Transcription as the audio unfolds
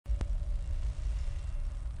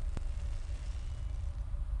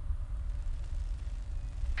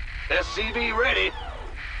SCV ready.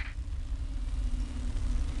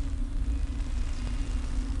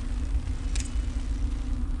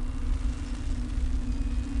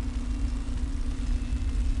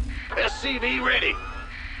 SCV ready.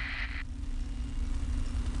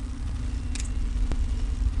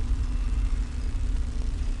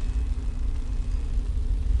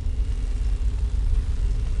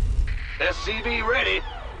 SCV ready.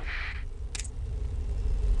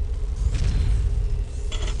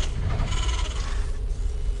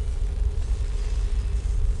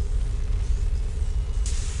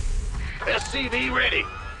 SCV ready.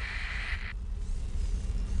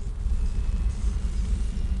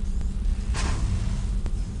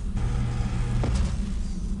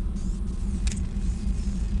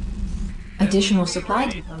 Additional supply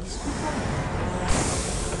depots.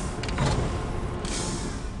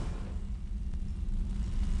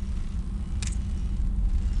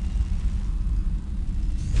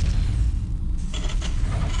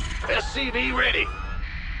 SCV ready.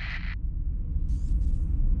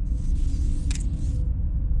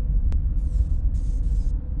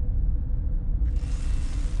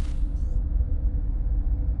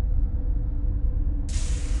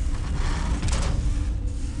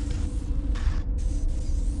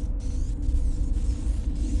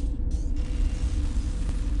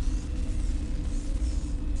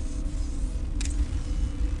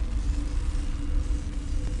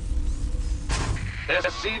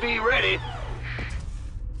 SCV ready.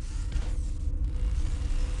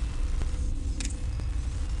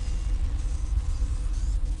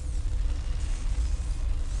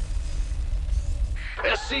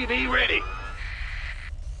 SCV ready.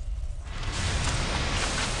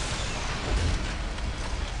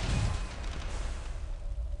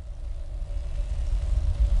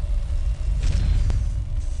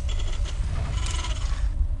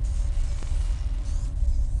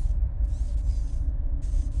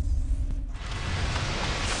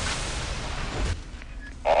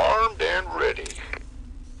 Armed and ready.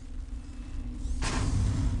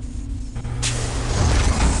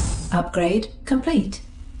 Upgrade complete.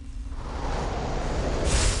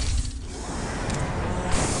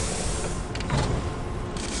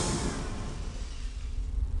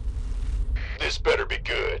 This better be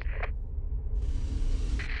good.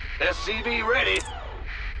 SCV ready.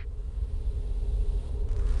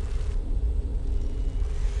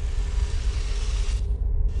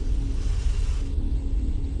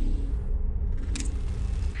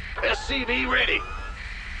 SCV ready.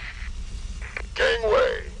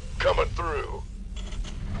 Gangway coming through.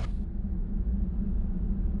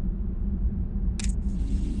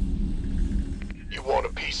 You want a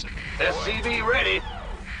piece of me, boy? SCV ready.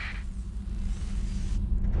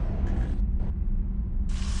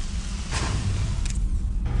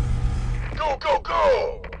 Go, go,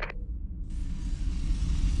 go!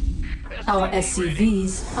 Our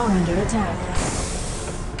SCVs are under attack.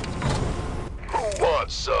 Who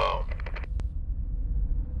wants some?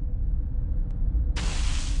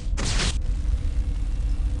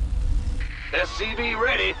 SCV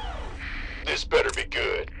ready. This better be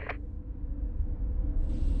good.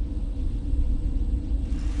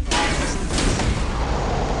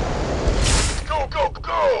 Go, go,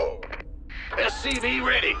 go! SCV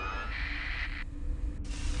ready.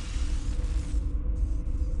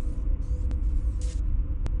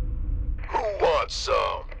 Who wants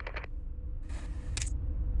some?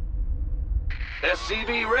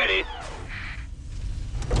 SCV ready.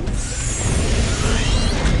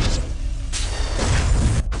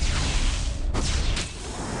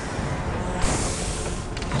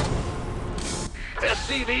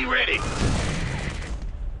 SCV ready.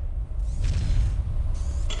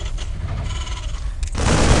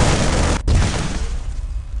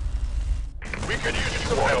 We could use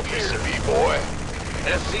some help here, boy.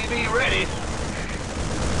 SCV ready.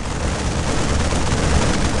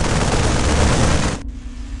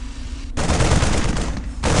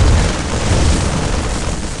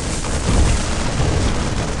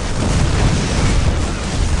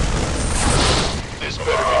 This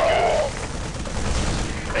better be good.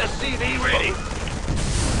 SCV ready.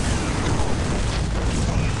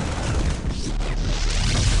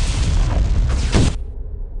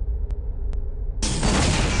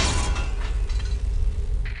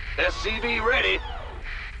 SCV ready.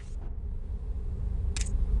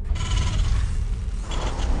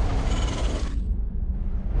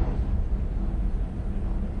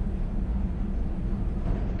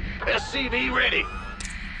 SCV ready.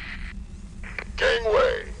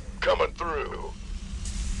 Gangway coming through.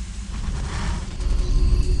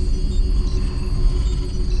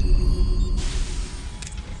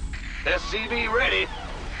 SCV ready.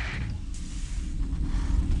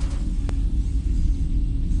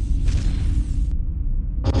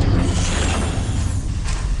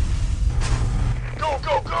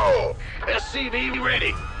 SCV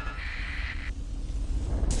ready.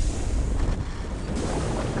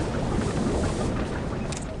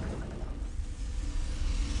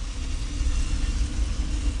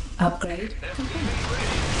 Upgrade complete.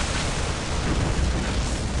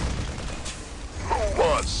 Who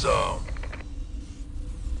wants some?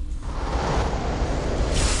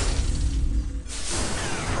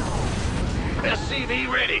 SCV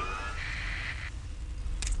ready.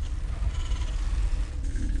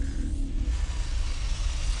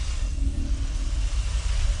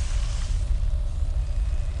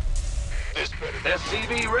 This better be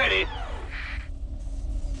SCV ready.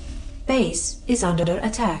 Base is under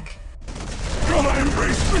attack. Come on,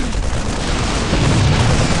 embrace me!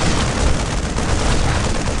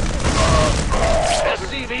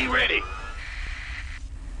 SCV ready.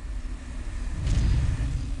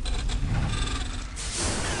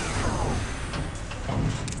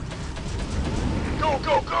 Go,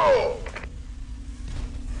 go, go!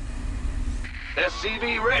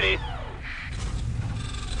 SCV ready.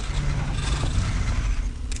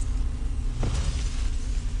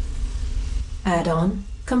 Add-on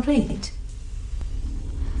complete.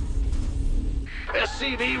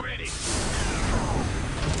 SCV ready.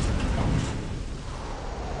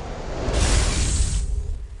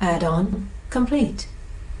 Add-on complete.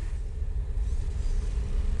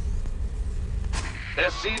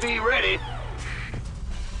 SCV ready.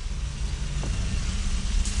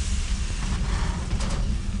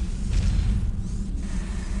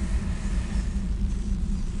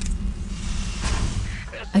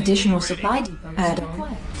 Additional supply depots add-on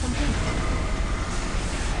complete.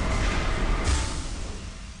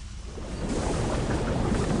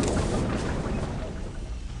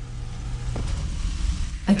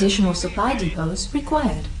 Additional supply depots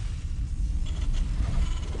required.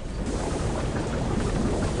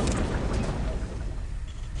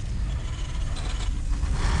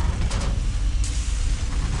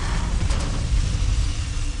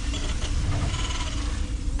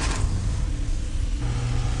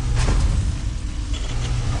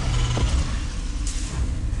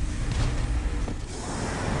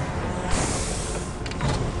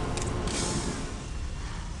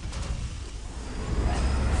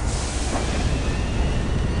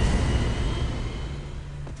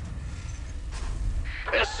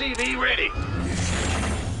 SCV ready.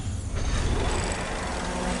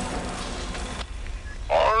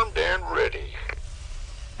 Armed and ready.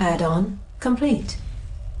 Add-on complete.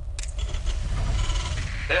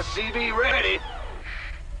 SCV ready.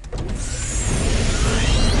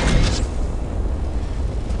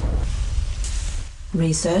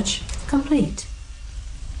 Research complete.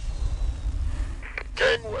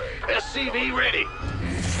 Gangway. SCV ready.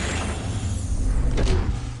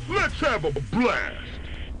 Let's have a blast.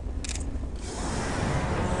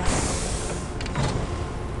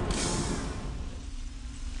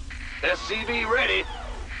 SCV ready.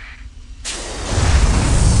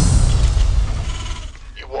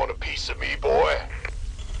 You want a piece of me, boy?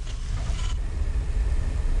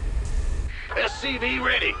 SCV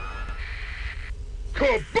ready.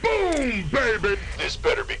 Kaboom, baby! This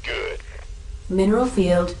better be good. Mineral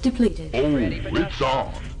field depleted. Oh, it's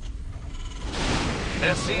on.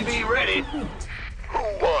 SCV ready. Complete.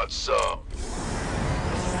 Who wants some?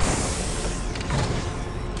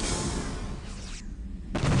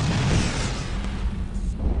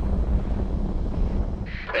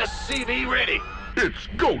 SCV ready. It's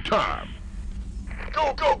go time.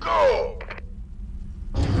 Go, go, go!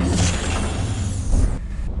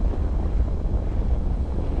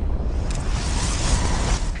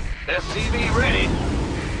 SCV ready.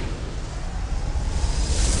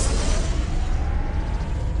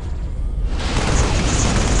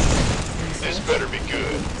 This better be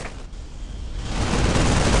good.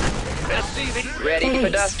 SCV Ready for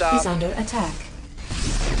Base dust is off. under attack.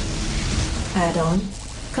 Add-on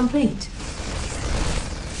complete.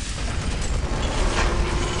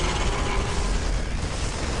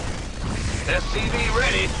 SCV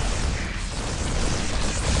ready.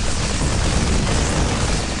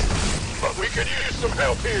 But we could use some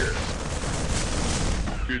help here.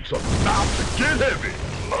 It's about to get heavy.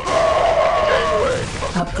 Gangway.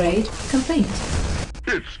 Upgrade complete.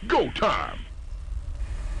 It's go time.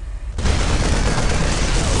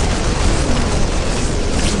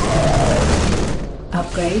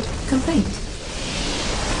 Upgrade complete.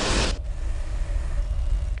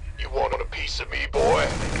 You want a piece of me, boy?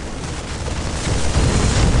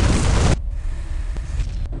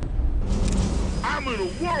 I'm in a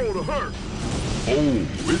world of hurt. Oh,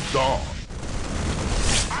 it's on.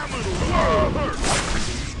 I'm in a world of hurt.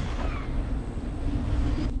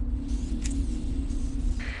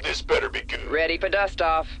 This better be good. Ready for dust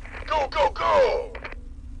off. Go, go, go!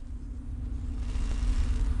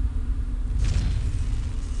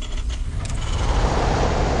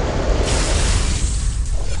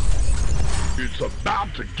 It's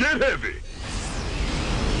about to get heavy.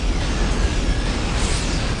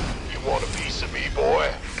 You want a piece of me,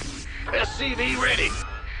 boy? SCV ready.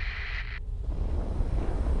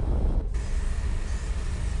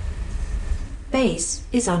 Base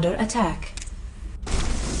is under attack.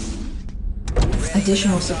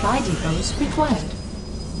 Additional supply depots required.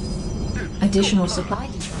 Additional supply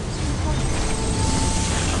depots required.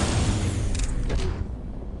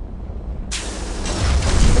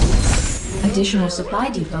 Additional supply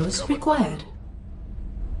depots required.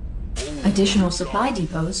 Additional supply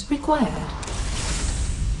depots required.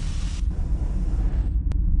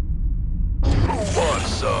 Who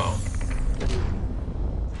wants some?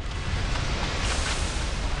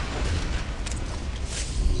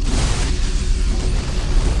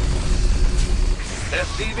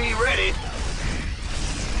 SCV ready.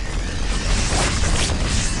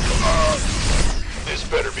 This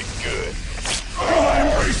better be good.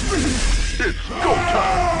 Embrace me! It's go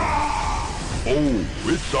time! Oh,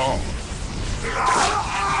 it's on.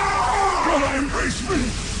 Embrace me!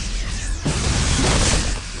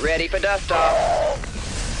 Ready for dust off.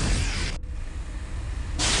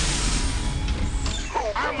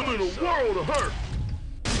 I'm in a world of hurt.